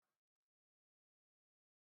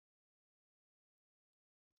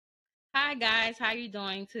Hi guys, how you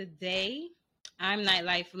doing today? I'm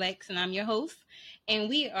Nightlife Lex and I'm your host. And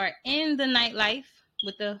we are in the nightlife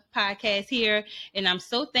with the podcast here. And I'm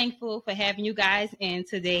so thankful for having you guys in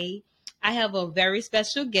today. I have a very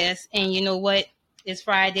special guest, and you know what? It's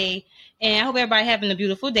Friday, and I hope everybody having a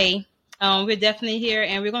beautiful day. We're definitely here,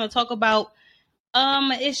 and we're going to talk about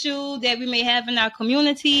issue that we may have in our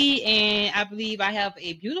community. And I believe I have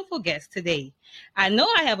a beautiful guest today. I know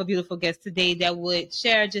I have a beautiful guest today that would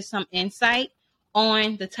share just some insight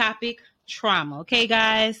on the topic trauma. Okay,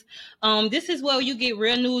 guys. This is where you get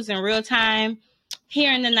real news in real time.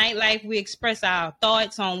 Here in the nightlife, we express our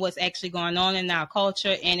thoughts on what's actually going on in our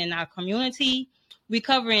culture and in our community. We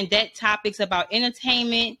cover in depth topics about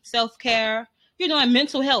entertainment, self-care, and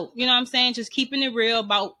mental health. You know what I'm saying? Just keeping it real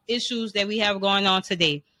about issues that we have going on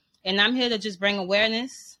today. And I'm here to just bring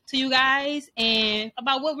awareness to you guys and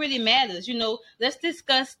about what really matters. Let's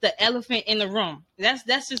discuss the elephant in the room. That's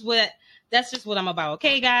just what I'm about.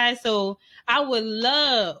 Okay, guys. So I would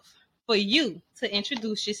love for you to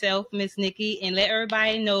introduce yourself, Miss Nikki, and let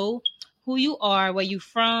everybody know who you are, where you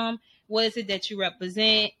from, what is it that you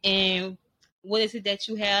represent, and what is it that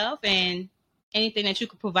you have, and anything that you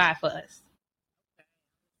could provide for us.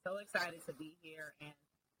 So excited to be here and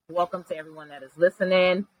welcome to everyone that is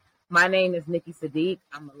listening. My name is Nikki Sadiq.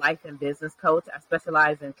 I'm a life and business coach. I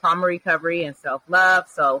specialize in trauma recovery and self-love.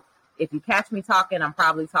 So if you catch me talking, I'm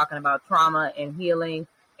probably talking about trauma and healing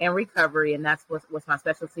and recovery, and that's what's my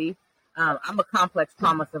specialty. I'm a complex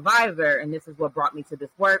trauma survivor, and this is what brought me to this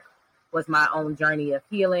work, was my own journey of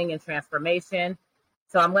healing and transformation.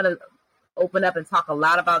 So I'm going to open up and talk a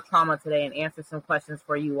lot about trauma today and answer some questions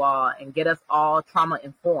for you all and get us all trauma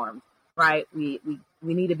informed, right? We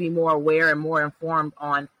need to be more aware and more informed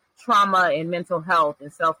on trauma and mental health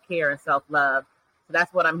and self-care and self-love. So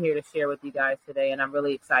that's what I'm here to share with you guys today, and I'm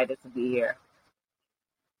really excited to be here.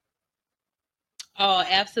 Oh,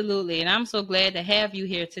 absolutely. And I'm so glad to have you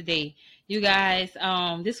here today. You guys,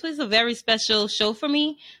 this was a very special show for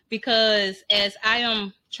me because as I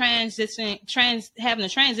am having a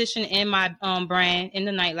transition in my brand in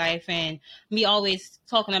the nightlife, and me always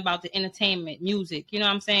talking about the entertainment, music, you know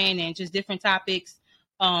what I'm saying, and just different topics,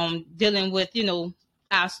 dealing with,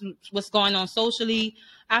 our, what's going on socially.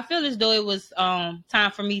 I feel as though it was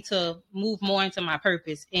time for me to move more into my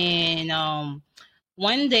purpose. And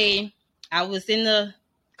one day I was in the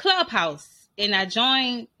clubhouse and I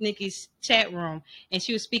joined Nikki's chat room, and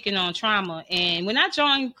she was speaking on trauma. And when I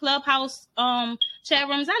join clubhouse chat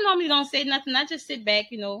rooms, I normally don't say nothing. I just sit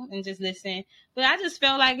back, and just listen. But I just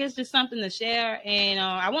felt like it's just something to share. And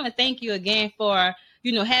I want to thank you again for,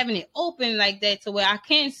 having it open like that to where I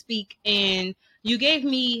can speak. And you gave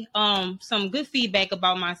me some good feedback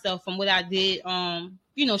about myself from what I did,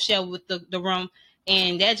 share with the room.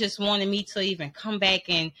 And that just wanted me to even come back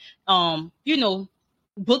and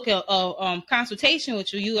book a consultation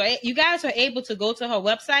with you. You guys are able to go to her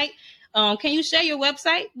website. Can you share your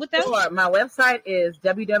website with us? Sure. My website is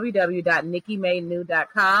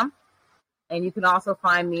www.nikkimadenew.com, and you can also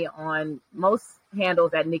find me on most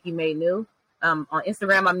handles at Nikki Made New. On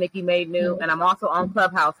Instagram, I'm Nikki Made New, and I'm also on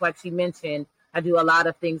Clubhouse. Like she mentioned, I do a lot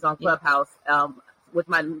of things on Clubhouse with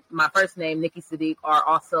my first name, Nikki Sadiq, or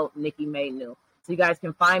also Nikki Made New. So you guys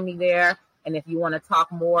can find me there. And if you want to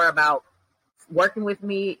talk more about working with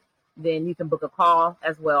me, then you can book a call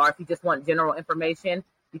as well. Or if you just want general information,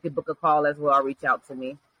 you can book a call as well or reach out to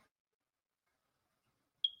me.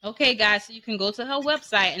 Okay, guys, so you can go to her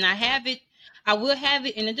website, and I will have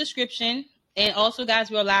it in the description. And also, guys,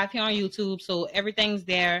 we're live here on YouTube, so everything's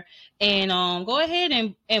there. And go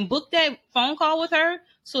ahead and book that phone call with her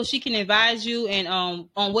so she can advise you and on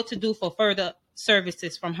what to do for further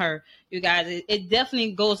services from her. You guys, it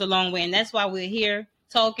definitely goes a long way, and that's why we're here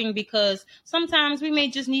talking, because sometimes we may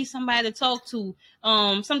just need somebody to talk to.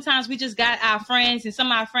 Sometimes we just got our friends, and some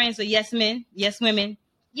of our friends are yes men, yes women,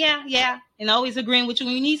 yeah, and always agreeing with you.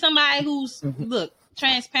 When you need somebody who's look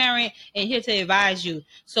transparent and here to advise you.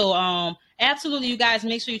 So absolutely, you guys,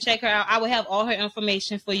 make sure you check her out. I will have all her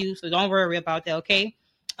information for you, so don't worry about that. Okay.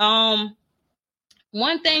 One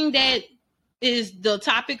thing that is the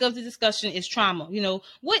topic of the discussion is trauma.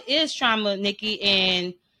 What is trauma, Nikki?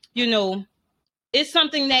 And it's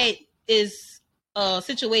something that is a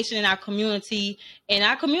situation in our community, and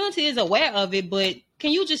our community is aware of it. But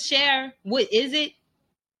can you just share what is it?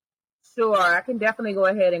 Sure, I can definitely go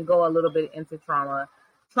ahead and go a little bit into trauma.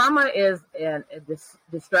 Trauma is a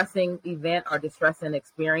distressing event or distressing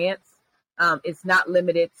experience. It's not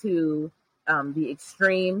limited to the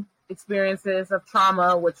extreme experiences of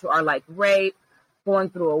trauma, which are like rape, going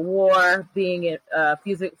through a war, being in a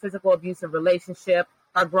physical abusive relationship,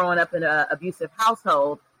 or growing up in an abusive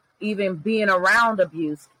household. even being around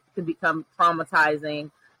abuse can become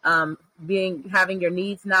traumatizing. Having your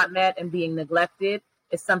needs not met and being neglected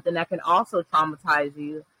is something that can also traumatize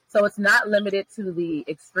you. So it's not limited to the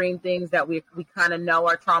extreme things that we kind of know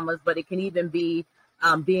are traumas, but it can even be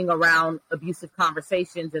being around abusive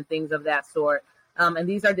conversations and things of that sort. And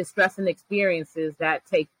these are distressing experiences that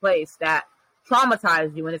take place that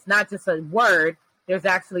traumatize you. And it's not just a word. There's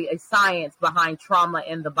actually a science behind trauma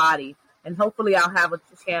in the body. And hopefully I'll have a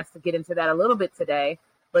chance to get into that a little bit today.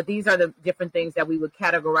 But these are the different things that we would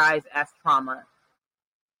categorize as trauma.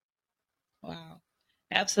 Wow.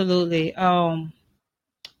 Absolutely.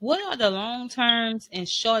 What are the long-term and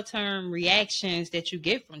short-term reactions that you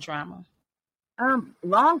get from trauma?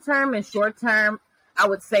 Long-term and short-term, I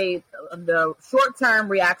would say the short-term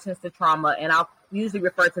reactions to trauma, and I'll usually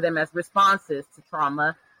refer to them as responses to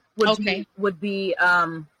trauma, would be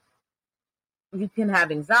you can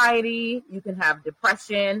have anxiety, you can have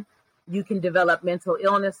depression, you can develop mental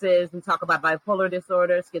illnesses. We talk about bipolar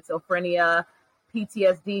disorder, schizophrenia,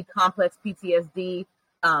 PTSD, complex PTSD.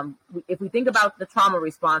 If we think about the trauma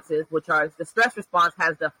responses, which are the stress response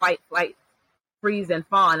has the fight, flight, freeze, and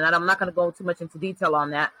fawn. And I'm not going to go too much into detail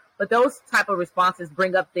on that. But those type of responses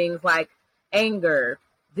bring up things like anger,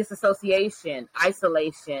 disassociation,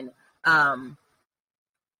 isolation,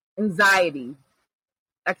 anxiety.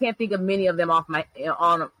 I can't think of many of them on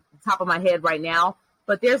the top of my head right now,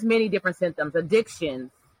 but there's many different symptoms.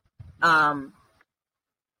 Addictions.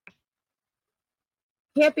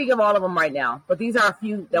 Can't think of all of them right now, but these are a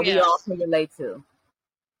few that we all can relate to.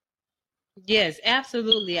 Yes,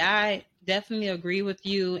 absolutely. I definitely agree with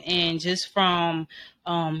you. And just from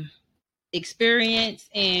experience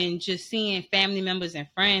and just seeing family members and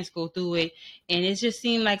friends go through it, and it just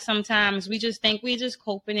seemed like sometimes we just think we're just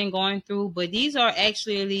coping and going through, but these are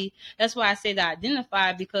actually, that's why I say to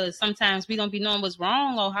identify, because sometimes we don't be knowing what's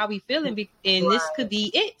wrong or how we feeling, and this could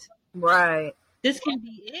be it. Right. This can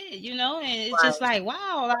be it, you know, and it's just like,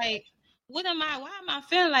 wow, like, why am I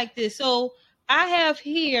feeling like this? So I have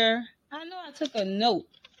here, I know I took a note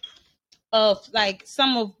of like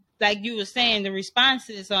some of, like you were saying, the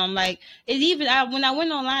responses. Like it even, when I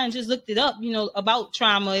went online and just looked it up, you know, about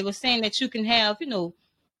trauma, it was saying that you can have, you know,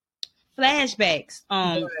 flashbacks,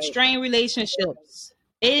 strained relationships.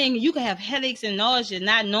 You can have headaches and nausea,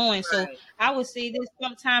 not knowing. So I would say this: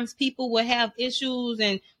 sometimes people will have issues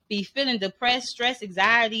and be feeling depressed, stress,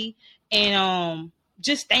 anxiety, and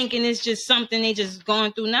just thinking it's just something they just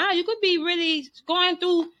going through. Now you could be really going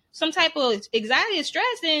through some type of anxiety and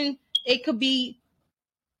stress, and it could be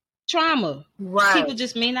trauma. Right. People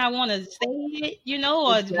just may not want to say it, you know,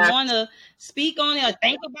 or want to speak on it or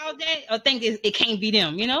think about that, or think it can't be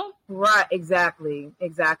them, you know? Right. Exactly.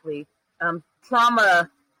 Trauma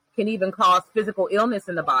can even cause physical illness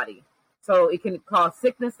in the body. So it can cause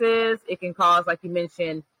sicknesses. It can cause, like you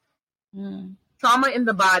mentioned, trauma in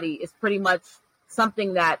the body is pretty much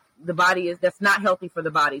something that the body that's not healthy for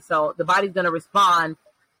the body. So the body's going to respond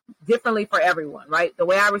differently for everyone, right? The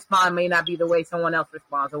way I respond may not be the way someone else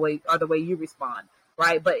responds, or the way you respond,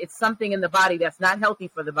 right? But it's something in the body that's not healthy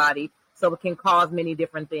for the body, so it can cause many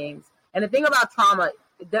different things. And the thing about trauma,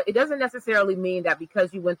 it doesn't necessarily mean that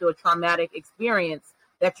because you went through a traumatic experience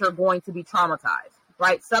that you're going to be traumatized,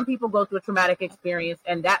 right? Some people go through a traumatic experience,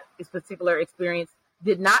 and that particular experience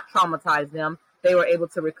did not traumatize them. They were able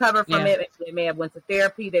to recover from it. They may have went to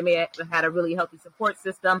therapy. They may have had a really healthy support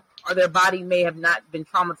system, or their body may have not been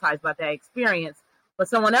traumatized by that experience. But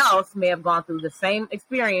someone else may have gone through the same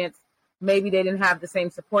experience. Maybe they didn't have the same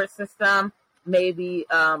support system. Maybe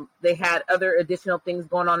they had other additional things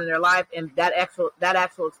going on in their life, and that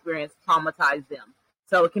actual experience traumatized them.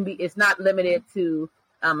 So it's not limited to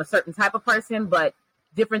a certain type of person, but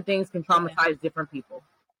different things can traumatize different people.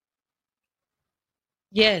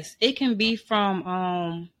 Yes, it can be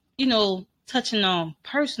from, you know, touching on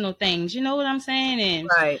personal things. You know what I'm saying?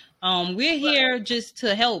 And we're here just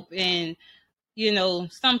to help. And, you know,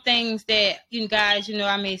 some things that you guys, you know,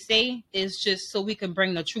 I may say is just so we can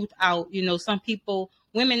bring the truth out. You know, some people,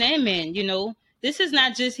 women and men, you know, this is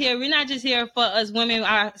not just here. We're not just here for us women.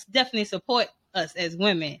 I definitely support us as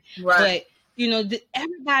women. But, you know,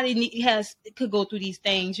 everybody could go through these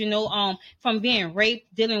things, you know, from being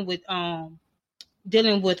raped, dealing with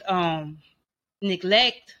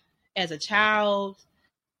neglect as a child,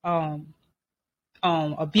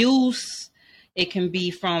 abuse. It can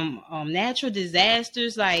be from natural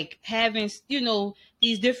disasters, like having, you know,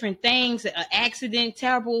 these different things, accident,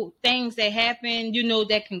 terrible things that happen, you know,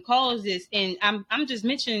 that can cause this. And I'm just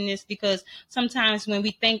mentioning this because sometimes when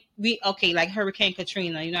we think like Hurricane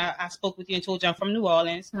Katrina, you know, I spoke with you and told you I'm from New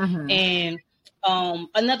Orleans, and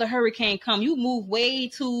another hurricane come, you move way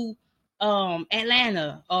to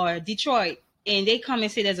Atlanta or Detroit, and they come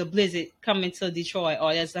and say there's a blizzard coming to Detroit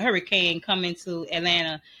or there's a hurricane coming to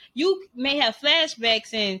Atlanta. You may have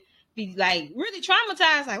flashbacks and be like really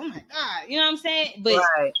traumatized, like, oh my God, you know what I'm saying? But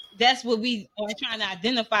that's what we are trying to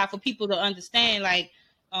identify for people to understand, like,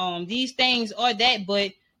 these things are that,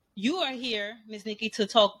 but you are here, Mrs. Nikki, to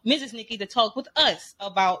talk with us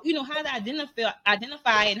about, how to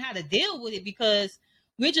identify and how to deal with it, because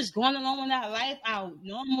we're just going along with our life, our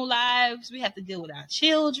normal lives. We have to deal with our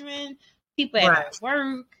children, people at our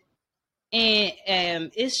work,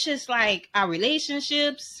 and it's just like our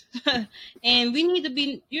relationships, and we need to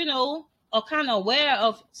be, kind of aware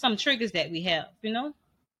of some triggers that we have,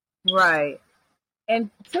 Right. And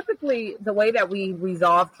typically, the way that we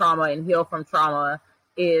resolve trauma and heal from trauma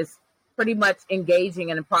is pretty much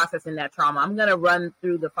engaging and processing that trauma. I'm going to run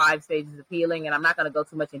through the 5 stages of healing, and I'm not going to go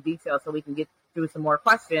too much in detail so we can get through some more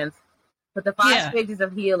questions. But the 5 stages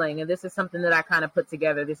of healing, and this is something that I kind of put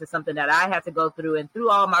together. This is something that I had to go through, and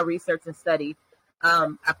through all my research and study,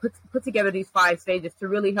 I put together these 5 stages to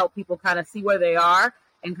really help people kind of see where they are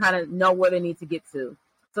and kind of know where they need to get to.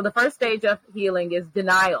 So the first stage of healing is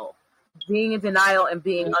denial. Being in denial and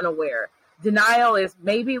being unaware. Denial is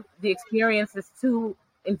maybe the experience is too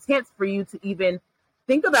intense for you to even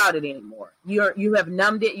think about it anymore. You have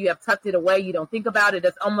numbed it, you have tucked it away, you don't think about it.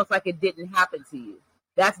 It's almost like it didn't happen to you.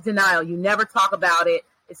 That's denial. You never talk about it.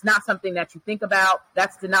 It's not something that you think about.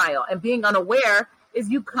 That's denial. And being unaware is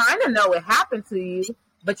you kind of know it happened to you,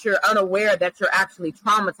 but you're unaware that you're actually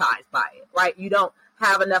traumatized by it, right? You don't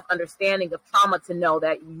have enough understanding of trauma to know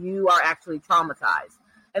that you are actually traumatized.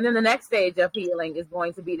 And then the next stage of healing is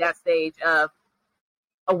going to be that stage of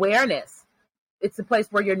awareness. It's a place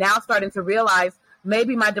where you're now starting to realize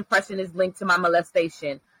maybe my depression is linked to my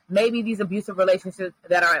molestation. Maybe these abusive relationships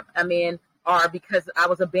that I'm in are because I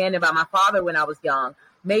was abandoned by my father when I was young.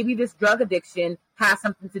 Maybe this drug addiction has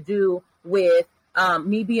something to do with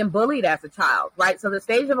me being bullied as a child, right? So the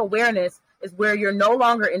stage of awareness is where you're no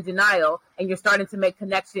longer in denial and you're starting to make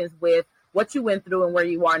connections with what you went through and where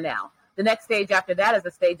you are now. The next stage after that is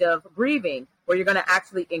a stage of grieving, where you're going to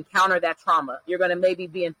actually encounter that trauma. You're going to maybe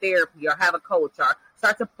be in therapy or have a coach or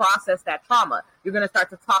start to process that trauma. You're going to start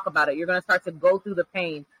to talk about it. You're going to start to go through the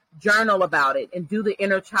pain, journal about it, and do the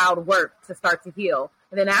inner child work to start to heal.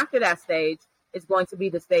 And then after that stage, it's going to be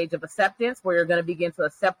the stage of acceptance, where you're going to begin to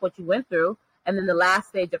accept what you went through. And then the last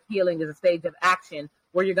stage of healing is a stage of action,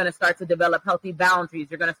 where you're going to start to develop healthy boundaries.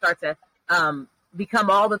 You're going to start to become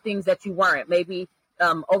all the things that you weren't. Maybe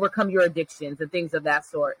overcome your addictions and things of that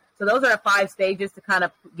sort. So those are 5 stages to kind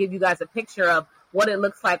of give you guys a picture of what it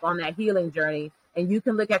looks like on that healing journey. And you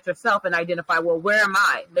can look at yourself and identify, well, where am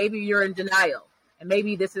I? Maybe you're in denial. And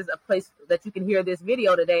maybe this is a place that you can hear this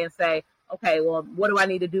video today and say, okay, well, what do I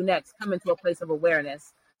need to do next? Come into a place of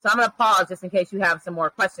awareness. So I'm going to pause just in case you have some more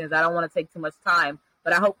questions. I don't want to take too much time,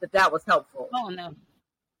 but I hope that was helpful. Oh, no.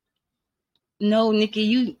 No, Nikki,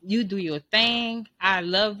 you do your thing. I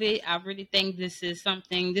love it. I really think this is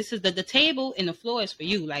the table and the floor is for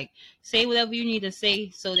you. Like, say whatever you need to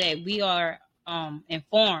say so that we are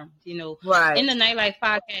informed, Right. In the Nightlife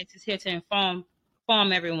Podcast is here to inform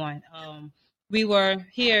everyone. We were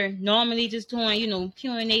here normally just doing,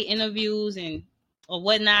 Q&A interviews or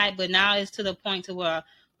whatnot, but now it's to the point to where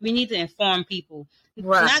we need to inform people.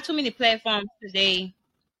 Right. Not too many platforms today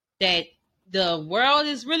that the world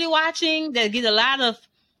is really watching that get a lot of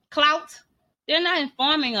clout. They're not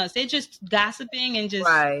informing us. They're just gossiping and just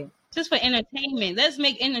for entertainment. Let's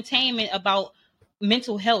make entertainment about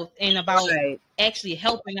mental health and about actually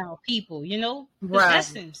helping our people, That's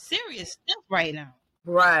some serious stuff right now.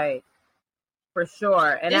 Right. For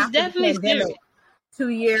sure. And it's definitely serious. 2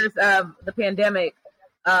 years of the pandemic,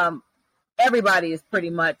 everybody is pretty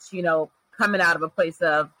much, coming out of a place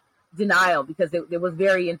of denial, because it was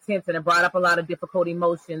very intense and it brought up a lot of difficult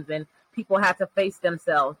emotions, and people had to face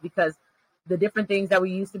themselves because the different things that we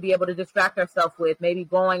used to be able to distract ourselves with, maybe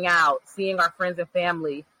going out, seeing our friends and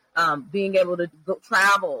family, being able to go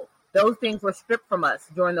travel, those things were stripped from us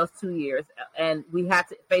during those 2 years. And we had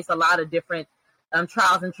to face a lot of different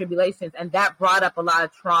trials and tribulations. And that brought up a lot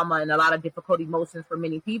of trauma and a lot of difficult emotions for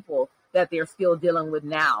many people that they're still dealing with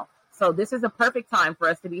now. So this is a perfect time for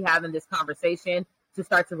us to be having this conversation, to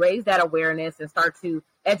start to raise that awareness and start to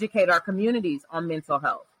educate our communities on mental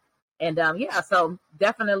health. And so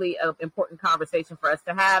definitely an important conversation for us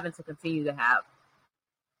to have and to continue to have.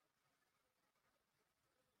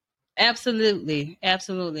 Absolutely.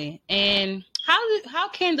 Absolutely. And how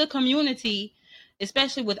can the community,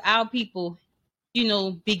 especially with our people,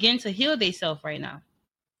 begin to heal themselves right now?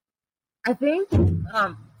 I think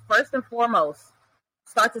first and foremost,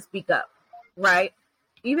 start to speak up, right?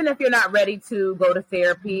 Even if you're not ready to go to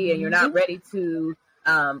therapy and you're not ready to,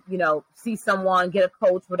 see someone, get a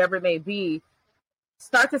coach, whatever it may be,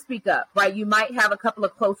 start to speak up, right? You might have a couple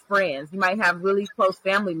of close friends. You might have really close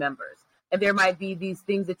family members. And there might be these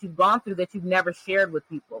things that you've gone through that you've never shared with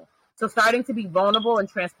people. So starting to be vulnerable and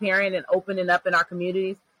transparent and opening up in our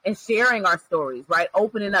communities and sharing our stories, right?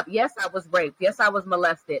 Opening up. Yes, I was raped. Yes, I was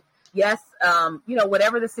molested. Yes,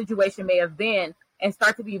 whatever the situation may have been, and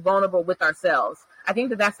start to be vulnerable with ourselves. I think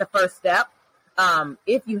that that's the first step.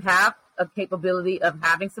 If you have a capability of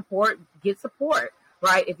having support, get support,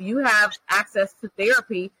 right? If you have access to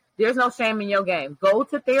therapy, there's no shame in your game. Go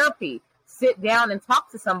to therapy. Sit down and talk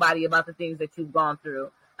to somebody about the things that you've gone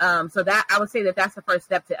through. So that I would say that that's the first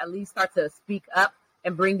step, to at least start to speak up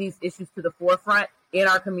and bring these issues to the forefront in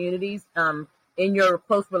our communities, in your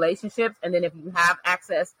close relationships. And then if you have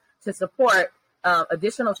access to support,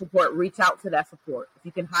 additional support, reach out to that support. If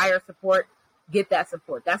you can hire support, get that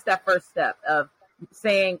support. That's that first step of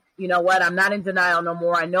saying, you know what, I'm not in denial no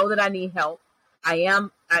more. I know that I need help. I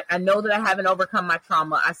know that I haven't overcome my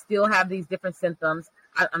trauma. I still have these different symptoms.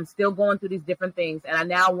 I'm still going through these different things, and I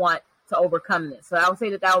now want to overcome this. So I would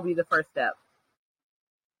say that would be the first step.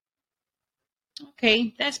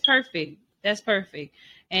 Okay, that's perfect. That's perfect.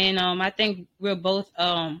 And I think we're both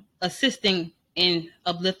assisting in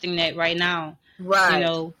uplifting that right now. Right.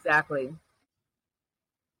 Exactly.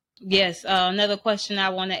 Yes. Another question I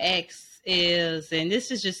want to ask is, and this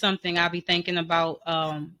is just something I'll be thinking about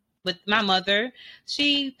with my mother.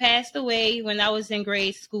 She passed away when I was in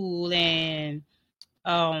grade school, and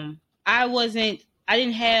I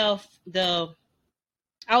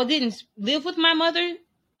didn't live with my mother.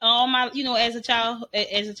 As a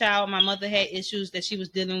child, my mother had issues that she was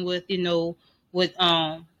dealing with, with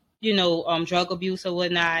drug abuse or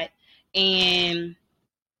whatnot. And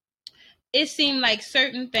it seemed like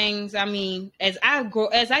certain things, I mean, as I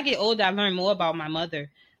get older, I learn more about my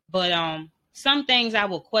mother. But some things I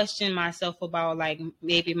will question myself about, like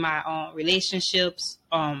maybe my relationships,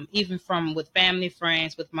 even with family,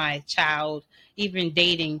 friends, with my child, even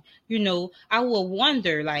dating, I will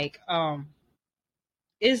wonder, like, can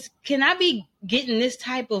I be getting this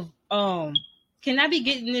type of, can I be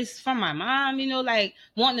getting this from my mom, like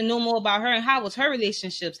wanting to know more about her and how was her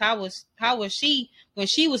relationships? How was she when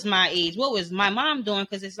she was my age? What was my mom doing?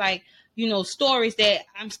 Because it's like, stories that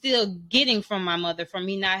I'm still getting from my mother, from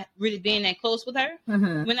me not really being that close with her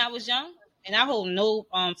when I was young. And I hold no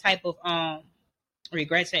type of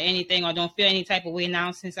regrets or anything, or don't feel any type of way now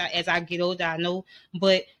as I get older, I know.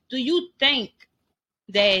 But do you think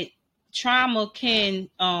that trauma can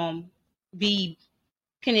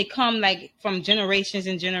it come like from generations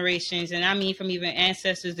and generations, and I mean from even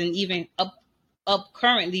ancestors, and even up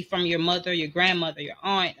currently from your mother, your grandmother, your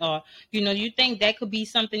aunt, or you think that could be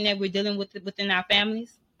something that we're dealing with within our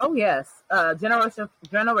families? Oh yes,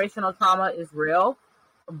 generational trauma is real,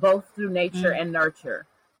 both through nature and nurture.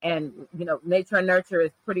 And nature and nurture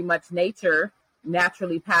is pretty much nature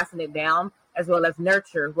naturally passing it down, as well as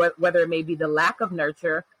nurture, whether it may be the lack of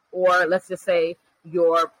nurture, or let's just say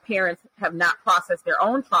your parents have not processed their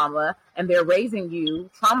own trauma and they're raising you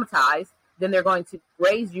traumatized, then they're going to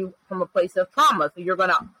raise you from a place of trauma. So you're going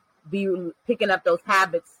to be picking up those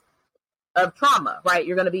habits of trauma, right?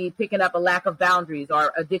 You're going to be picking up a lack of boundaries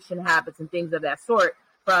or addiction habits and things of that sort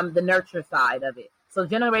from the nurture side of it. So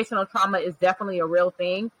generational trauma is definitely a real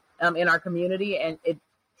thing in our community, and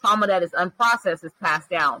trauma that is unprocessed is passed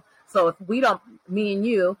down. So if we don't, me and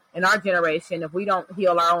you in our generation, if we don't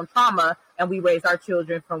heal our own trauma and we raise our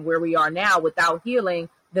children from where we are now without healing,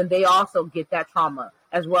 then they also get that trauma,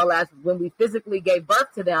 as well as when we physically gave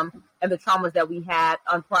birth to them and the traumas that we had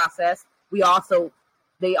unprocessed,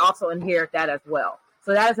 they also inherit that as well.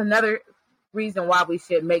 So that is another reason why we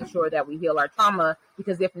should make sure that we heal our trauma,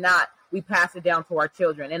 because if not, we pass it down to our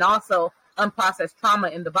children. And also unprocessed trauma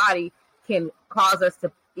in the body can cause us to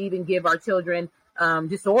even give our children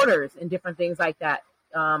disorders and different things like that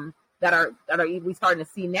that are we starting to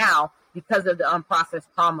see now because of the unprocessed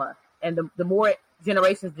trauma. And the more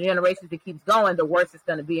generations it keeps going, the worse it's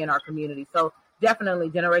going to be in our community. So definitely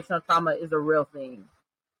generational trauma is a real thing.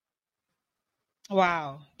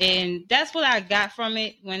 Wow. And that's what I got from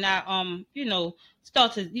it when I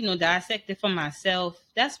start to dissect it for myself.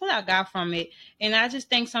 That's what I got from it. And I just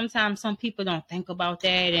think sometimes some people don't think about that,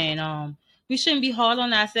 and we shouldn't be hard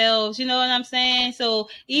on ourselves, you know what I'm saying? So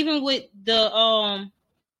even with the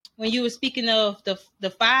when you were speaking of the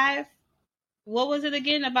 5, what was it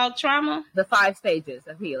again about trauma? The 5 stages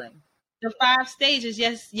of healing. The 5 stages,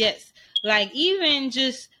 yes. Like even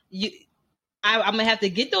just I'm gonna have to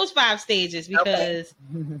get those 5 stages because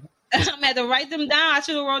I'm gonna have to write them down. I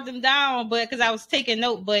should have wrote them down, but because I was taking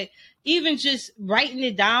note. But even just writing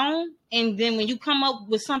it down, and then when you come up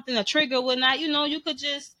with something, a trigger or whatnot, you could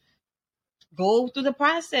just go through the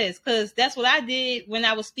process, because that's what I did when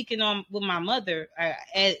I was speaking on with my mother.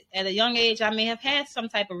 At a young age, I may have had some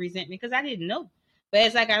type of resentment because I didn't know. But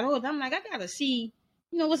as I got older, I'm like, I gotta see,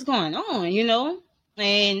 what's going on,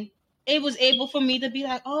 and it was able for me to be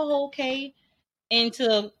like, oh, okay, and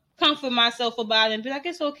to comfort myself about it and be like,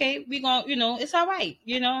 it's okay, we gonna, it's all right,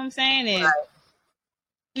 you know what I'm saying, and Right.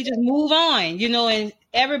 we just move on, and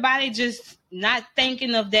everybody just not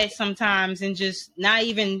thinking of that sometimes, and just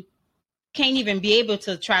can't even be able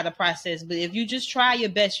to try the process. But if you just try your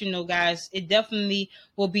best, guys, it definitely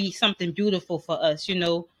will be something beautiful for us.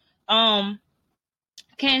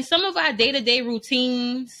 Can some of our day-to-day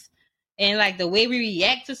routines and like the way we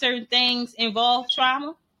react to certain things involve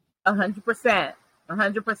trauma? 100%.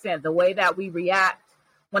 100%. The way that we react,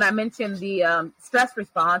 when I mentioned the stress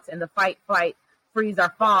response and the fight, flight, freeze,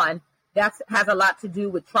 or fawn, that has a lot to do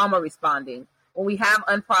with trauma responding. When we have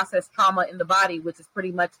unprocessed trauma in the body, which is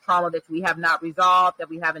pretty much trauma that we have not resolved, that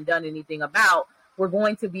we haven't done anything about, we're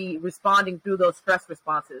going to be responding through those stress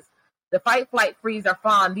responses. The fight, flight, freeze, or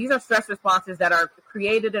fawn, these are stress responses that are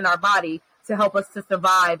created in our body to help us to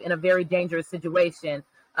survive in a very dangerous situation.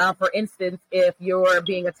 For instance, if you're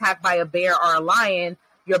being attacked by a bear or a lion,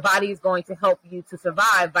 your body is going to help you to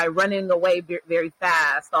survive by running away very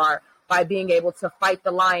fast, or by being able to fight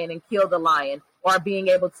the lion and kill the lion, or being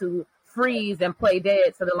able to freeze and play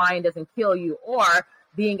dead so the lion doesn't kill you, or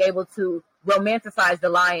being able to romanticize the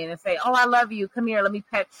lion and say, oh, I love you, come here, let me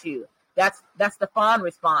pet you. That's the fawn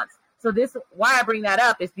response. So why I bring that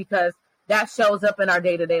up is because that shows up in our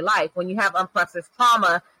day-to-day life. When you have unprocessed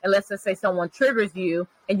trauma, and let's just say someone triggers you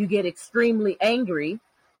and you get extremely angry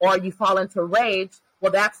or you fall into rage,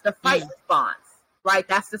 well, that's the fight response, right?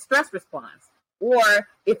 That's the stress response. Or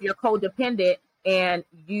if you're codependent and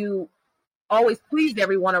you always please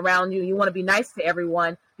everyone around you, you want to be nice to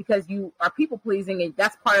everyone because you are people pleasing, and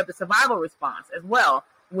that's part of the survival response as well.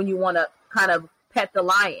 When you want to kind of pet the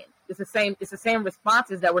lion, it's the same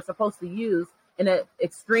responses that we're supposed to use in an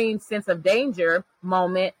extreme sense of danger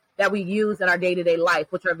moment that we use in our day-to-day life,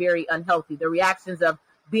 which are very unhealthy. The reactions of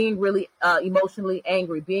being really emotionally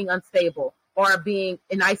angry, being unstable, or being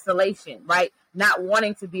in isolation, right? Not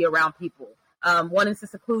wanting to be around people, wanting to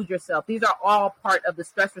seclude yourself. These are all part of the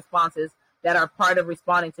stress responses that are part of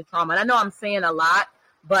responding to trauma. And I know I'm saying a lot,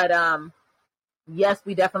 but yes,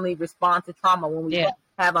 we definitely respond to trauma when we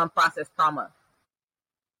have unprocessed trauma.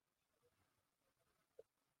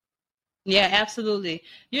 Yeah, absolutely.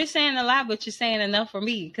 You're saying a lot, but you're saying enough for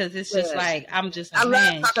me, because it's just like, I'm just, I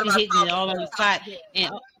man, love talking she about hitting it all on the spot.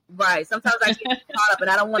 And, right. Sometimes I get caught up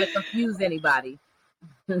and I don't want to confuse anybody.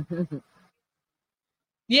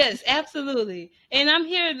 Yes, absolutely. And I'm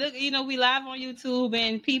here, look, we live on YouTube,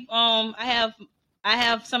 and people, I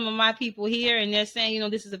have some of my people here, and they're saying,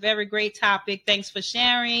 this is a very great topic. Thanks for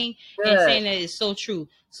sharing. Good. And saying that it's so true.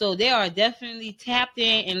 So they are definitely tapped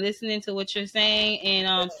in and listening to what you're saying.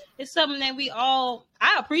 And it's something that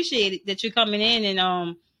I appreciate it that you're coming in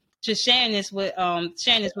and just sharing this with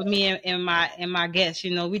me and my guests.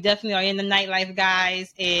 We definitely are in the nightlife,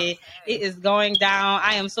 guys, and it is going down.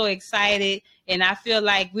 I am so excited, and I feel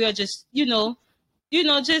like we are just,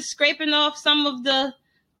 just scraping off some of the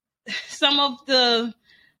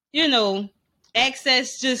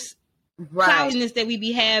excess just cloudiness that we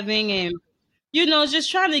be having, and just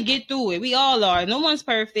trying to get through it. We all are. No one's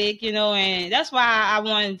perfect, and that's why I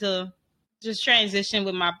wanted to just transition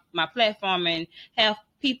with my platform and have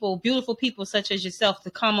beautiful people such as yourself,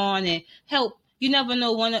 to come on and help. You never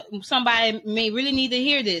know, somebody may really need to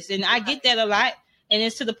hear this, and I get that a lot. And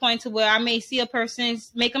it's to the point to where I may see a person,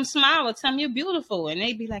 make them smile or tell them you're beautiful, and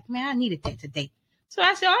they be like, man, I needed that today. So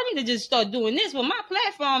I said, I need to just start doing this with my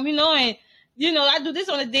platform, and I do this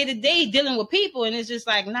on a day-to-day dealing with people, and it's just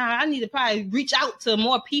like, I need to probably reach out to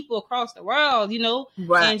more people across the world,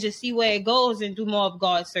 and just see where it goes and do more of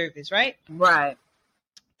God's service, right? Right.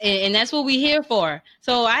 And that's what we're here for.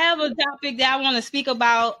 So I have a topic that I want to speak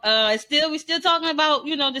about. We're still talking about,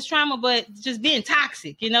 this trauma, but just being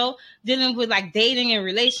toxic, dealing with like dating and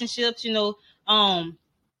relationships, I'm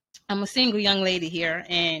a single young lady here,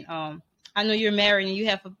 and I know you're married and you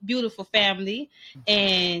have a beautiful family,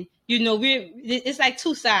 and it's like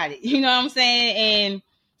two-sided, you know what I'm saying? And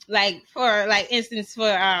like for instance, for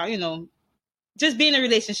just being in a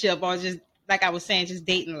relationship, or just like I was saying, just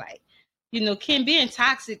dating life, can being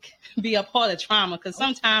toxic be a part of trauma? Because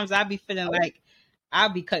sometimes I'll be feeling like I'll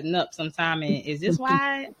be cutting up sometime, and is this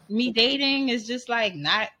why me dating is just like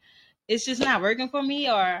not, it's just not working for me.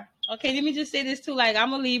 Or okay, let me just say this too. Like,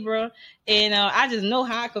 I'm a Libra, and I just know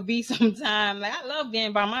how I could be sometimes. Like, I love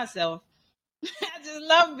being by myself. I just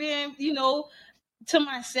love being, to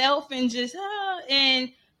myself, and just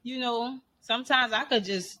sometimes I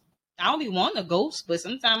don't be wanting to ghost, but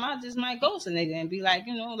sometimes I just might ghost a nigga and be like,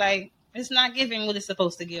 like, it's not giving what it's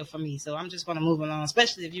supposed to give for me. So I'm just gonna move along,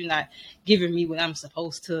 especially if you're not giving me what I'm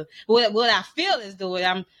supposed to, what I feel is the what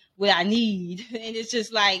I need. And it's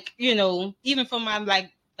just like, even for my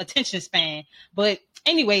like attention span. But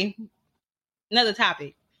anyway, another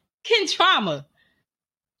topic. Can trauma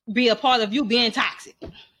be a part of you being toxic?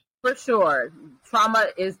 For sure. Trauma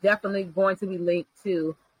is definitely going to be linked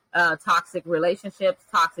to toxic relationships,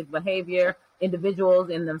 toxic behavior, individuals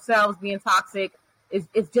in themselves being toxic.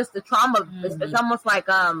 It's just the trauma. Mm-hmm. It's almost like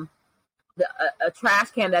a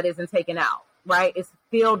trash can that isn't taken out, right? It's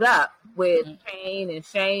filled up with pain and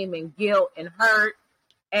shame and guilt and hurt,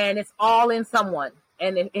 and it's all in someone,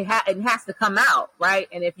 and it has to come out, right?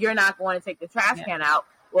 And if you're not going to take the trash can out,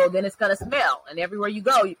 well, then it's going to smell, and everywhere you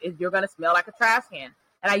go, you're going to smell like a trash can.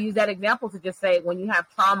 And I use that example to just say, when you have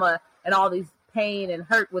trauma and all these pain and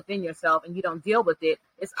hurt within yourself and you don't deal with it,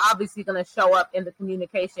 it's obviously going to show up in the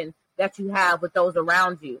communication that you have with those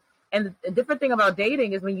around you. And the different thing about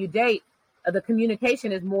dating is when you date, the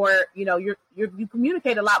communication is more, you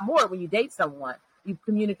communicate a lot more when you date someone. You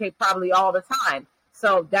communicate probably all the time.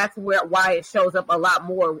 So that's why it shows up a lot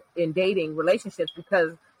more in dating relationships,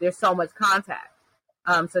 because there's so much contact.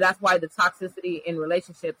 So that's why the toxicity in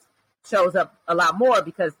relationships shows up a lot more,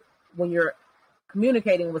 because when you're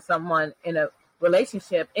communicating with someone in a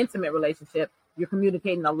relationship, intimate relationship, you're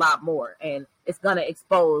communicating a lot more, and it's going to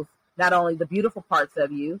expose not only the beautiful parts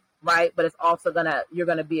of you, right, but it's also you're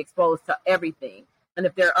going to be exposed to everything. And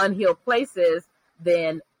if there are unhealed places,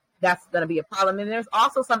 then that's going to be a problem. And there's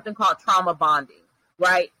also something called trauma bonding,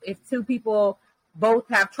 right? If two people both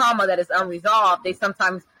have trauma that is unresolved, they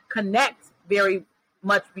sometimes connect very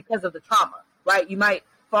much because of the trauma, right? You might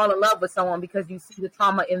fall in love with someone because you see the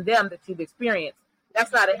trauma in them that you've experienced.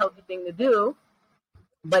 That's not a healthy thing to do,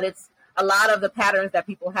 but it's a lot of the patterns that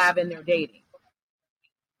people have in their dating.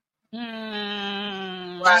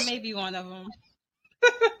 Right. That may be one of them.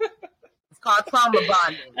 It's called trauma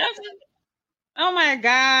bonding. Oh my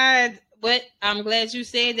God. But I'm glad you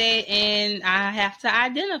said that, and I have to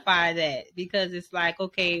identify that, because it's like,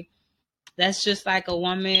 okay, that's just like a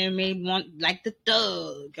woman may want, like the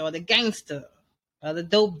thug or the gangster or the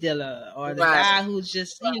dope dealer or the guy who's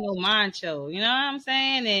just, macho, you know what I'm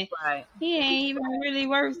saying? And he ain't even really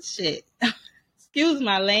worth shit. Excuse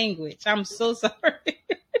my language. I'm so sorry.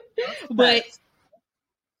 But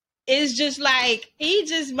it's just like, he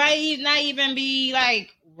just might not even be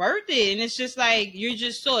like worth it. And it's just like, you're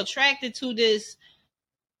just so attracted to this,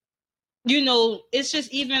 it's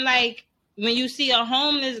just even like, when you see a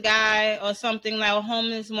homeless guy or something, like a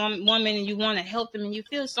homeless woman, and you want to help them and you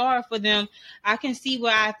feel sorry for them, I can see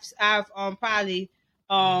where I've probably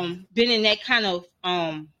been in that kind of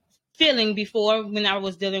feeling before when I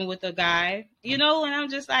was dealing with a guy, and I'm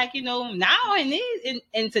just like, now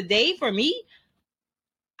and today for me,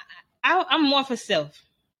 I'm more for self.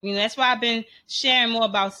 That's why I've been sharing more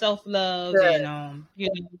about self-love. Good. And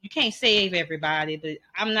you can't save everybody, but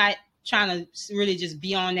I'm not trying to really just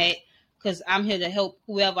be on that, because I'm here to help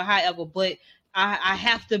whoever, however, but I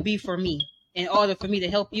have to be for me. In order for me to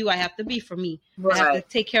help you, I have to be for me. Right. I have to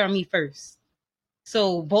take care of me first.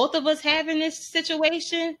 So both of us having this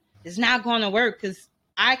situation is not going to work, because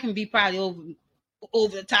I can be probably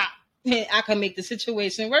over the top. I can make the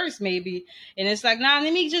situation worse, maybe. And it's like, nah,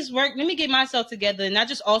 let me just work. Let me get myself together. And I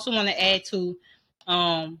just also want to add to,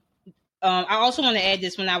 I also want to add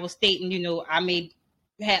this, when I was stating, I may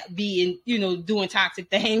be in, doing toxic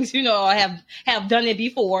things, or have done it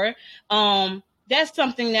before. That's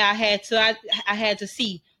something that I had to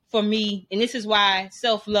see for me. And this is why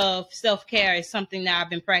self-love, self-care is something that I've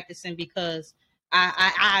been practicing, because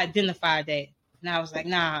I identified that. And I was like,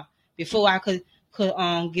 nah, before I could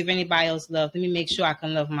give anybody else love, let me make sure I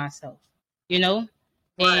can love myself, Right.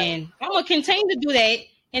 And I'm going to continue to do that.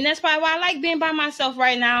 And that's probably why I like being by myself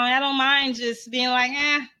right now. And I don't mind just being like,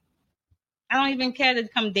 I don't even care to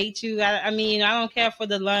come date you. I mean, I don't care for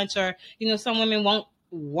the lunch, or, some women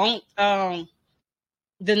won't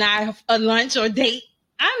deny a lunch or date.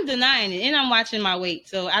 I'm denying it, and I'm watching my weight,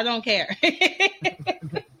 so I don't care.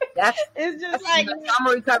 It's just like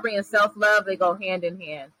trauma recovery and self-love, they go hand in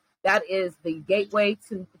hand. That is the gateway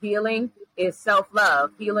to healing, is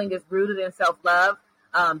self-love. Healing is rooted in self-love.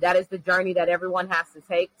 That is the journey that everyone has to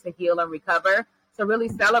take to heal and recover. So really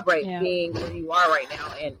celebrate being where you are right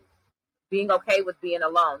now, and being okay with being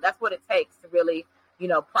alone. That's what it takes to really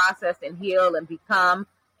process and heal and become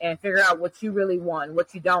and figure out what you really want,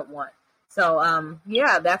 what you don't want. So,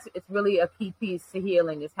 it's really a key piece to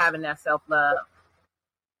healing is having that self-love.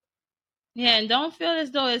 Yeah, and don't feel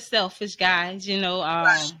as though it's selfish, guys.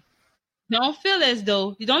 Right. Don't feel as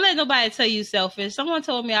though you don't let nobody tell you selfish. Someone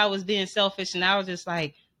told me I was being selfish, and I was just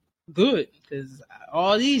like, good, because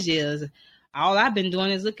all these years, all I've been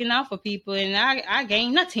doing is looking out for people, and I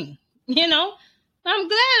gain nothing. I'm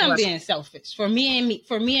glad I'm being selfish for me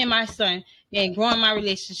and my son, and growing my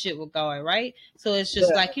relationship with God. Right, so it's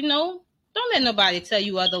just like don't let nobody tell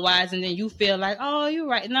you otherwise, and then you feel like, oh, you're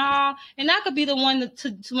right. No, and I could be the one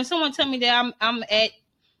to when someone tell me that I'm at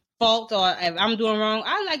fault or if I'm doing wrong,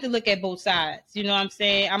 I like to look at both sides. You know what I'm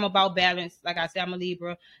saying? I'm about balance. Like I said, I'm a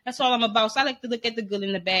Libra. That's all I'm about. So I like to look at the good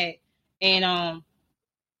and the bad. And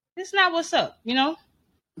it's not what's up,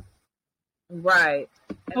 Right.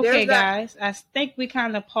 And okay, guys. I think we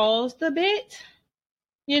kind of paused a bit.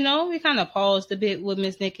 We kind of paused a bit with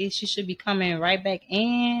Miss Nikki. She should be coming right back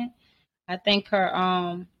in. I think her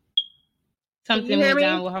something went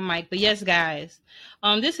down with her mic. But yes, guys.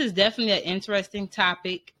 This is definitely an interesting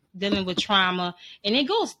topic, dealing with trauma, and it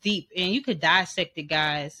goes deep, and you could dissect it,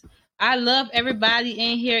 guys. I love everybody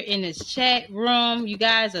in here in this chat room. You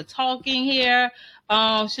guys are talking here.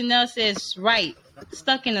 Chanel says, right,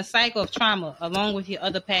 stuck in a cycle of trauma along with your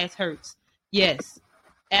other past hurts. Yes,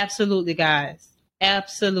 absolutely, guys.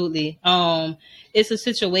 Absolutely. It's a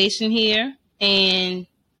situation here, and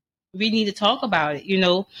we need to talk about it.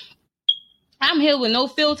 I'm here with no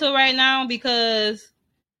filter right now because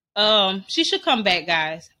she should come back,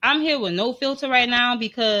 guys. I'm here with no filter right now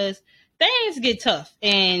because things get tough,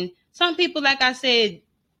 and some people, like I said,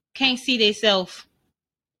 can't see themselves.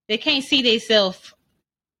 They can't see themselves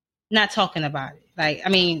not talking about it.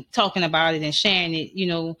 Talking about it and sharing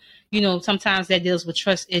it. Sometimes that deals with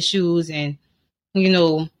trust issues, and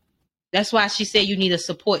that's why she said you need a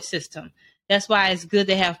support system. That's why it's good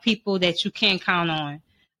to have people that you can count on.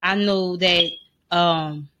 I know that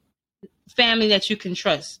family that you can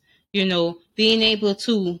trust. Being able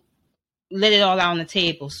to let it all out on the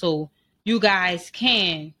table so you guys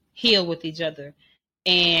can heal with each other.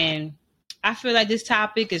 And I feel like this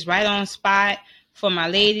topic is right on spot for my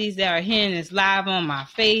ladies that are hearing this live on my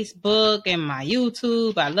Facebook and my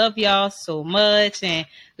YouTube. I love y'all so much. And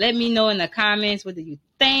let me know in the comments what do you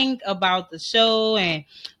think about the show. And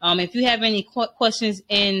if you have any questions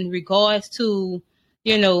in regards to,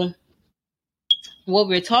 what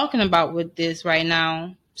we're talking about with this right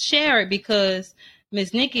now, share it, because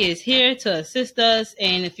Miss Nikki is here to assist us.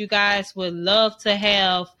 And if you guys would love to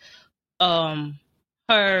have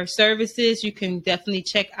her services, you can definitely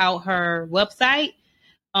check out her website,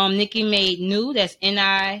 Nikki Made New. That's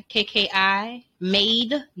NIKKI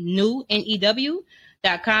Made New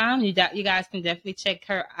NEW.com. You guys can definitely check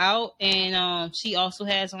her out. And she also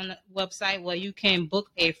has on the website where you can book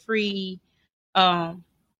a free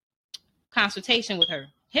consultation with her.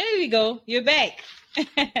 Here we go. You're back.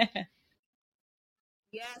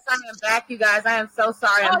 Yes, I am back, you guys. I am so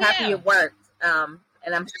sorry. I'm happy it worked. And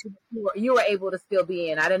I'm happy you were able to still be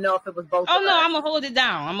in. I didn't know if it was both. Oh, no, I'm going to hold it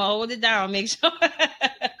down. Make sure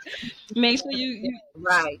you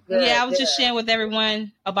right. Good, yeah, I was just sharing with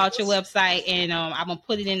everyone about your website, and I'm going to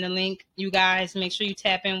put it in the link. You guys, make sure you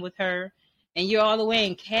tap in with her. And you're all the way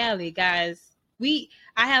in Cali, guys.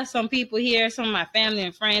 I have some people here, some of my family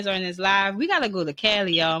and friends are in this live. We got to go to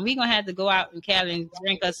Cali, y'all. We're going to have to go out in Cali and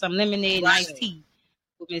drink us some lemonade and iced tea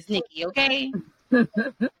with Miss Nikki, okay? For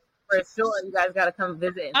sure. You guys got to come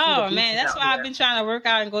visit. Oh, man, that's why I've been trying to work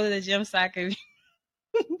out and go to the gym so I can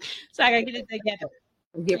get it together.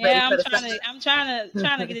 I'm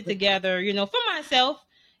trying to get it together, for myself,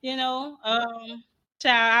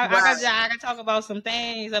 Child, I gotta talk about some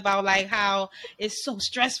things about like how it's so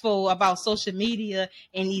stressful about social media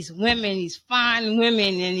and these women, these fine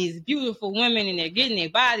women and these beautiful women, and they're getting their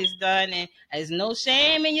bodies done, and there's no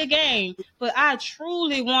shame in your game. But I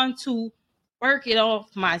truly want to work it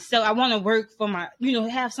off myself. I want to work for my,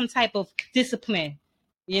 have some type of discipline,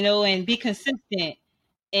 and be consistent.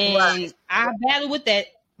 And I battle with that.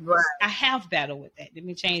 Right. I have battled with that. Let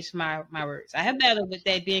me change my words. I have battled with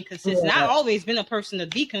that, being consistent. Yeah. I've always been a person to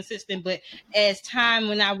be consistent, but as time,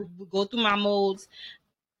 when I would go through my modes,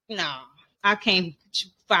 I can't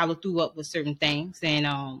follow through up with certain things. And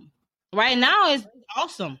right now it's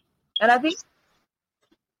awesome. And I think,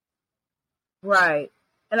 right.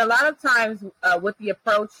 And a lot of times with the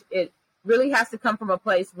approach, it really has to come from a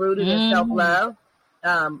place rooted in self-love.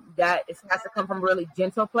 That it has to come from a really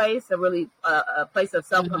gentle place, a place of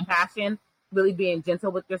self-compassion, really being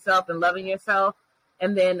gentle with yourself and loving yourself.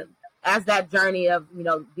 And then as that journey of,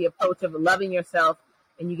 the approach of loving yourself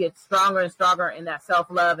and you get stronger and stronger in that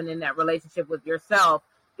self-love and in that relationship with yourself,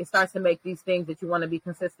 it starts to make these things that you want to be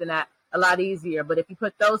consistent at a lot easier. But if you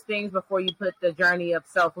put those things before you put the journey of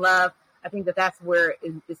self-love, I think that's where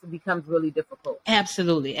this becomes really difficult.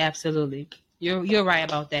 Absolutely. Absolutely. You're right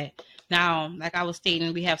about that. Now, like I was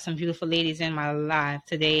stating, we have some beautiful ladies in my life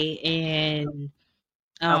today, and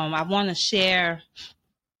I want to share.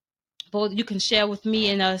 Both you can share with me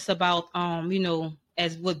and us about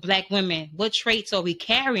as with Black women, what traits are we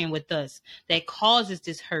carrying with us that causes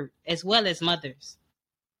this hurt, as well as mothers?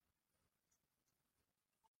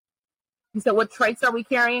 You said, what traits are we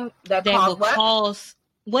carrying that will what? Cause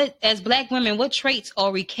what, as Black women, what traits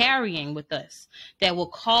are we carrying with us that will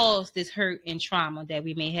cause this hurt and trauma that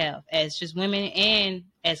we may have as just women and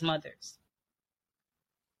as mothers?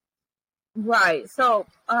 Right. So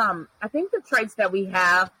I think the traits that we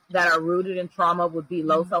have that are rooted in trauma would be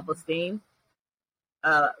low self-esteem,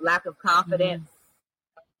 lack of confidence,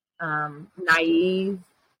 naive,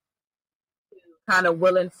 kind of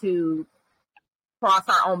willing to cross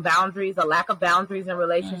our own boundaries, a lack of boundaries in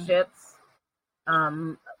relationships,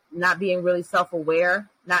 not being really self-aware,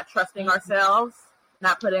 not trusting ourselves,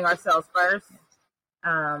 not putting ourselves first.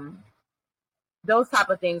 Those type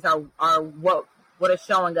of things are what is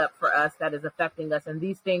showing up for us that is affecting us. And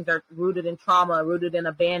these things are rooted in trauma, rooted in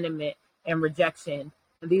abandonment and rejection.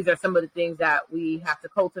 And these are some of the things that we have to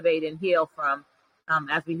cultivate and heal from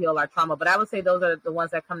as we heal our trauma. But I would say those are the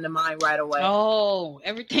ones that come to mind right away. Oh,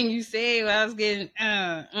 everything you say, I was getting,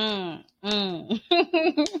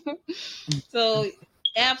 So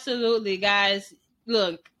absolutely, guys,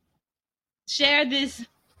 look, share this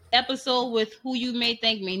episode with who you may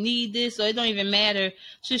think may need this, or it don't even matter.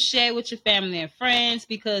 Just share with your family and friends,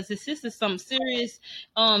 because this is some serious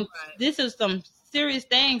this is some serious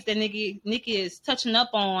things that Nikki is touching up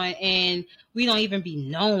on, and we don't even be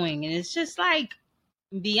knowing. And it's just like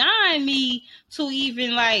beyond me to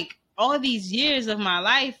even, like, all these years of my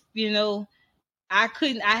life,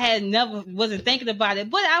 wasn't thinking about it.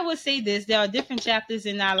 But I would say this: there are different chapters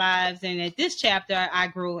in our lives, and at this chapter I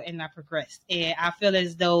grew and I progressed, and I feel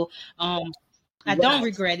as though I don't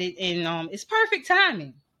regret it, and it's perfect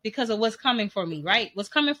timing because of what's coming for me, right? What's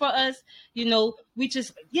coming for us, we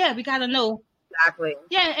just we gotta know exactly.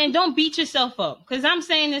 And don't beat yourself up, because I'm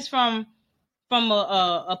saying this from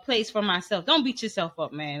a place for myself. Don't beat yourself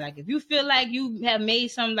up, man. Like, if you feel like you have made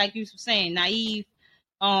some, like you were saying,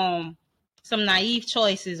 some naive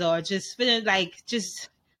choices, or just feeling like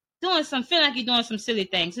feeling like you're doing some silly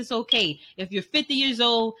things, it's okay. If you're 50 years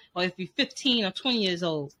old, or if you're 15 or 20 years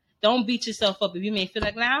old, don't beat yourself up if you may feel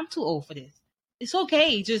like, I'm too old for this. It's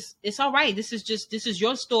okay. It's all right. This is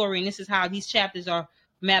your story, and this is how these chapters are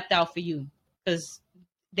mapped out for you. Because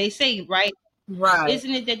they say, right?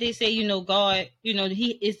 Isn't it that they say, God,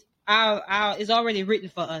 He is is already written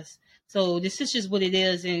for us. So this is just what it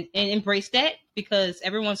is, and embrace that, because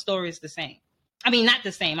everyone's story is the same. I mean, not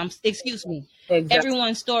the same. Excuse me. Exactly.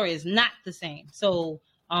 Everyone's story is not the same. So,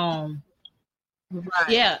 again,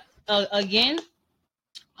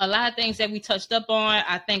 a lot of things that we touched up on,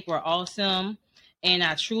 I think were awesome, and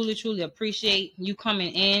I truly, truly appreciate you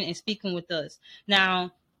coming in and speaking with us.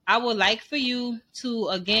 Now, I would like for you to,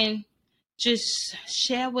 again, just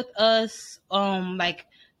share with us, like,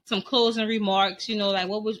 some closing remarks, like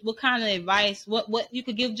what kind of advice, what you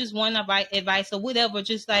could give, just one advice or whatever,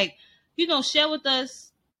 just like, share with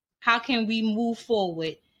us, how can we move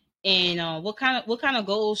forward, and what kind of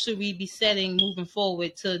goals should we be setting moving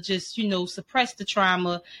forward to just, suppress the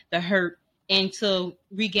trauma, the hurt, and to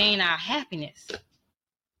regain our happiness.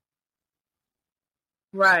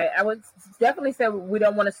 Right. I would definitely say we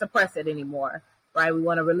don't want to suppress it anymore, right? We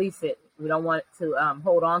want to release it. We don't want to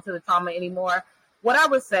hold on to the trauma anymore. What I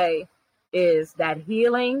would say is that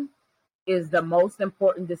healing is the most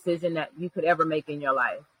important decision that you could ever make in your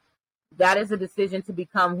life. That is a decision to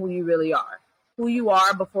become who you really are. Who you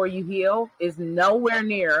are before you heal is nowhere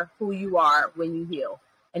near who you are when you heal.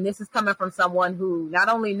 And this is coming from someone who not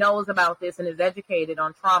only knows about this and is educated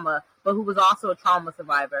on trauma, but who was also a trauma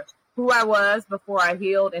survivor. Who I was before I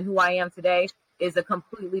healed and who I am today is a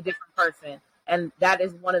completely different person. And that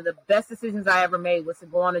is one of the best decisions I ever made, was to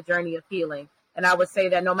go on a journey of healing. And I would say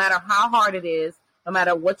that no matter how hard it is, no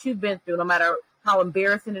matter what you've been through, no matter how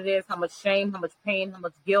embarrassing it is, how much shame, how much pain, how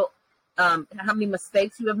much guilt, how many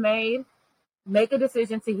mistakes you have made, make a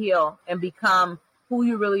decision to heal and become who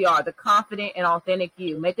you really are, the confident and authentic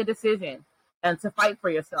you. Make a decision and to fight for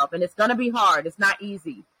yourself. And it's going to be hard. It's not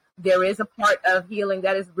easy. There is a part of healing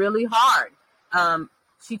that is really hard.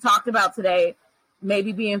 She talked about today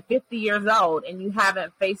maybe being 50 years old and you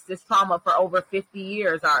haven't faced this trauma for over 50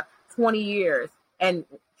 years or 20 years. And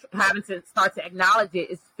having to start to acknowledge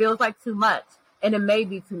it, it feels like too much, and it may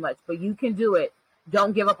be too much, but you can do it.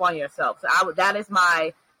 Don't give up on yourself. So that is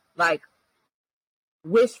my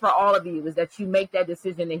wish for all of you, is that you make that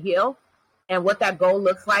decision to heal. And what that goal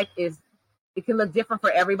looks like is, it can look different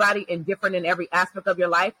for everybody and different in every aspect of your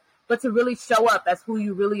life, but to really show up as who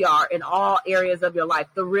you really are in all areas of your life,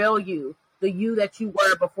 the real you, the you that you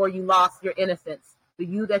were before you lost your innocence, the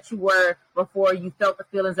you that you were before you felt the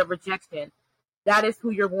feelings of rejection. That is who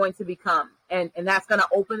you're going to become. And that's going to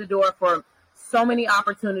open the door for so many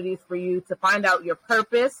opportunities for you to find out your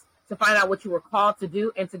purpose, to find out what you were called to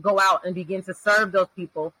do, and to go out and begin to serve those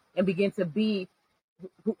people and begin to be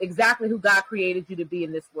exactly who God created you to be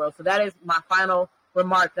in this world. So that is my final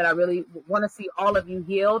remark, that I really want to see all of you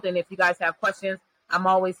healed. And if you guys have questions, I'm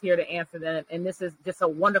always here to answer them. And this is just a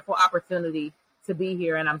wonderful opportunity to be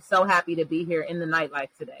here. And I'm so happy to be here in the nightlife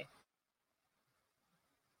today.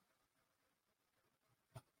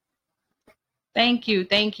 Thank you.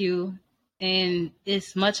 Thank you. And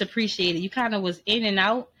it's much appreciated. You kind of was in and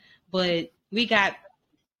out, but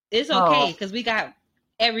it's okay because we got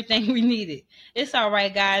everything we needed. It's all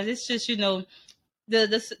right, guys. It's just,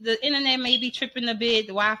 the internet may be tripping a bit,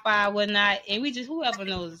 the Wi-Fi, whatnot, and we just, whoever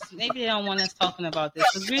knows, maybe they don't want us talking about this,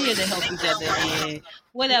 because we're here to help each other and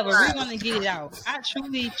whatever. We're going to get it out. I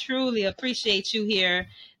truly appreciate you here,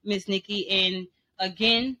 Miss Nikki. And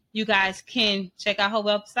again, you guys can check out her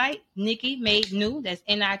website, Nikki Made New. That's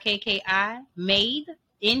Nikki Made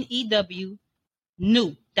New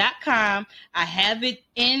new.com. I have it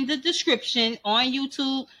in the description on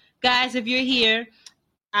YouTube. Guys, if you're here,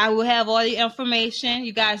 I will have all the information.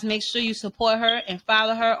 You guys make sure you support her and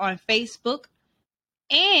follow her on Facebook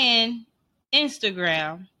and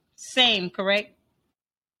Instagram. Same, correct?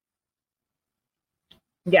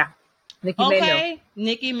 Yeah. Nikki Made New.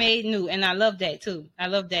 Nikki Made New. And I love that too. I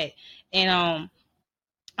love that. And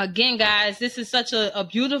again, guys, this is such a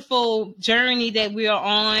beautiful journey that we are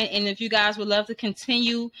on. And if you guys would love to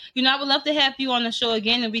continue, I would love to have you on the show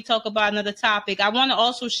again and we talk about another topic. I want to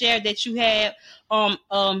also share that you have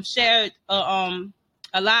shared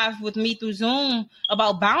a live with me through Zoom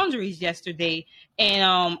about boundaries yesterday.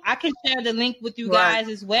 And I can share the link with you guys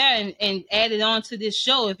as well and add it on to this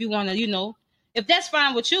show if you want to, if that's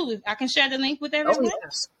fine with you. I can share the link with everyone. Oh,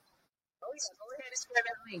 yes. Go ahead and share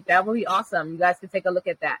that link. That will be awesome. You guys can take a look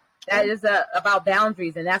at that. That is about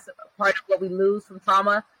boundaries, and that's part of what we lose from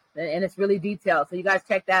trauma, and it's really detailed. So you guys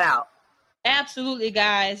check that out. Absolutely,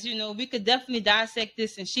 guys. We could definitely dissect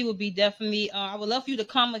this, and she would be definitely. I would love for you to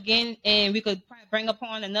come again, and we could probably bring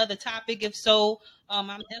upon another topic. If so,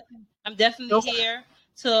 I'm definitely here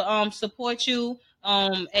to support you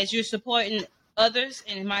as you're supporting others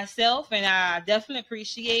and myself, and I definitely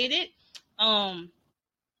appreciate it.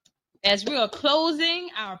 As we are closing,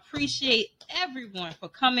 I appreciate everyone for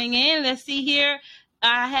coming in. Let's see here.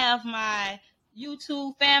 I have my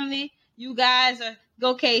YouTube family. You guys are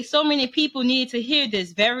okay. So many people need to hear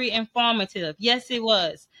this. Very informative. Yes, it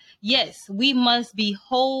was. Yes, we must be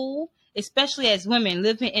whole, especially as women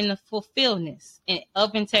living in the fulfillment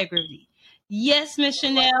of integrity. Yes, Miss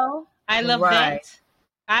Chanel. I love that.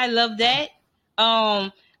 I love that.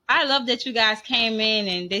 I love that you guys came in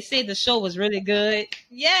and they said the show was really good.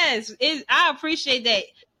 Yes, I appreciate that.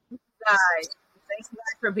 Guys, thanks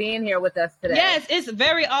guys for being here with us today. Yes, it's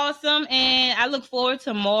very awesome, and I look forward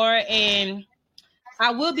to more. And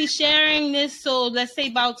I will be sharing this. So let's say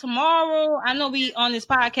about tomorrow. I know we on this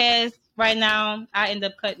podcast right now. I end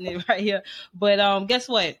up cutting it right here, but guess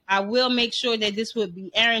what? I will make sure that this will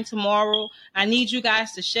be airing tomorrow. I need you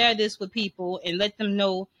guys to share this with people and let them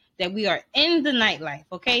know that we are in the nightlife,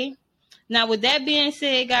 okay? Now, with that being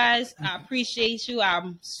said, guys, I appreciate you.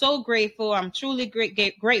 I'm so grateful. I'm truly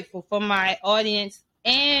grateful for my audience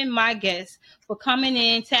and my guests for coming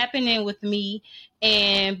in, tapping in with me,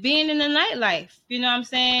 and being in the nightlife. You know what I'm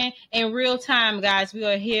saying? In real time, guys, we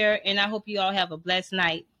are here, and I hope you all have a blessed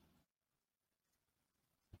night.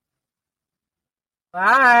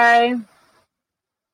 Bye.